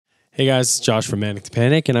Hey guys, it's Josh from Manic to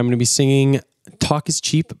Panic, and I'm going to be singing Talk is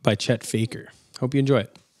Cheap by Chet Faker. Hope you enjoy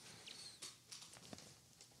it.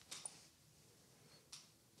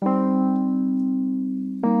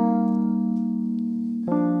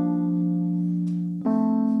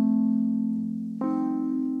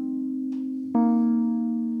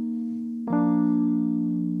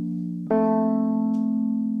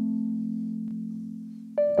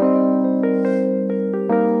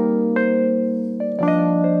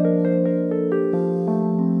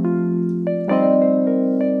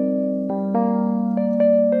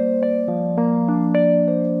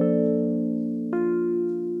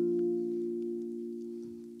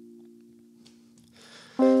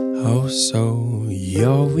 Oh, so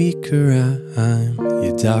you're weaker, I'm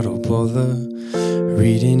your doubtable.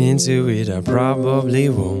 Reading into it, I probably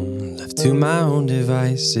won't. Left to my own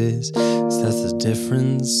devices, so that's the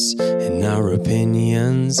difference in our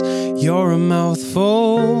opinions. You're a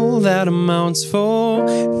mouthful that amounts for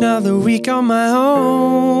another week on my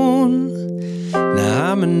own.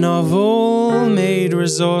 Now I'm a novel made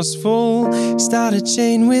resourceful, start a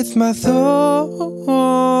chain with my thoughts.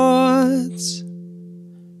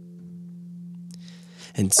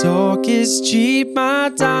 And talk is cheap,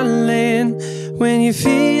 my darling, when you're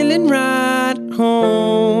feeling right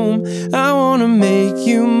home. I wanna make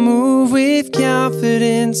you move with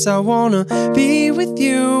confidence, I wanna be with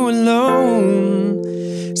you alone.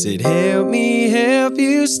 Said help me help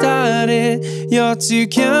you start it, you're too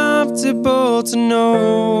comfortable to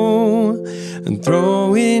know. And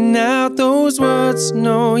throwing out those words,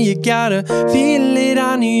 no, you gotta feel it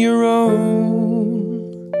on your own.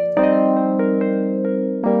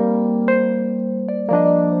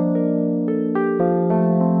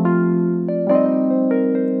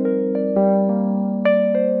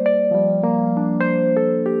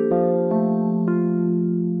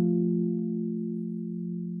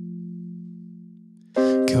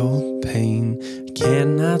 Cold pain,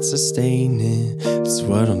 cannot sustain it. That's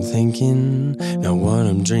what I'm thinking, not what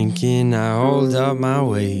I'm drinking. I hold up my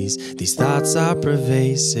ways, these thoughts are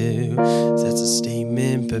pervasive. That's a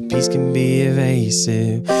statement, but peace can be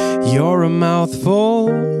evasive. You're a mouthful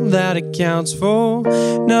that accounts for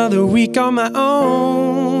another week on my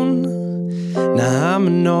own. Now I'm a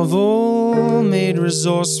novel made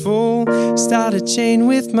resourceful, start a chain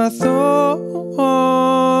with my thoughts.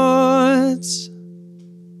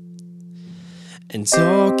 And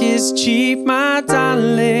talk is cheap, my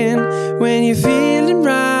darling, when you're feeling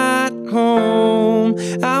right home.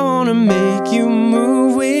 I wanna make you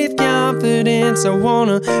move with confidence, I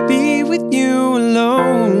wanna be with you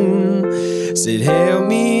alone. Said help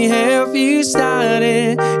me help you start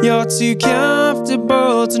it, you're too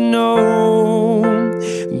comfortable to know.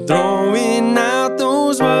 Throwing out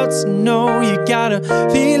those words, no, you gotta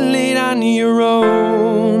feel it on your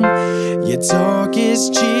own. Your talk is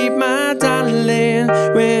cheap, my darling,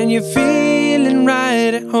 when you're feeling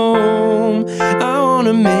right at home. I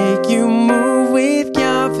wanna make you move with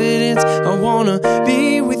confidence, I wanna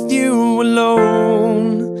be with you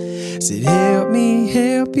alone. Said help me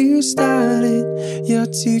help you start it, you're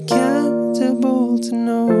too comfortable to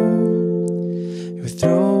know. You're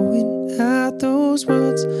throwing out those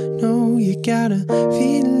words, no, you gotta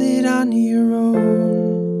feel it on your own.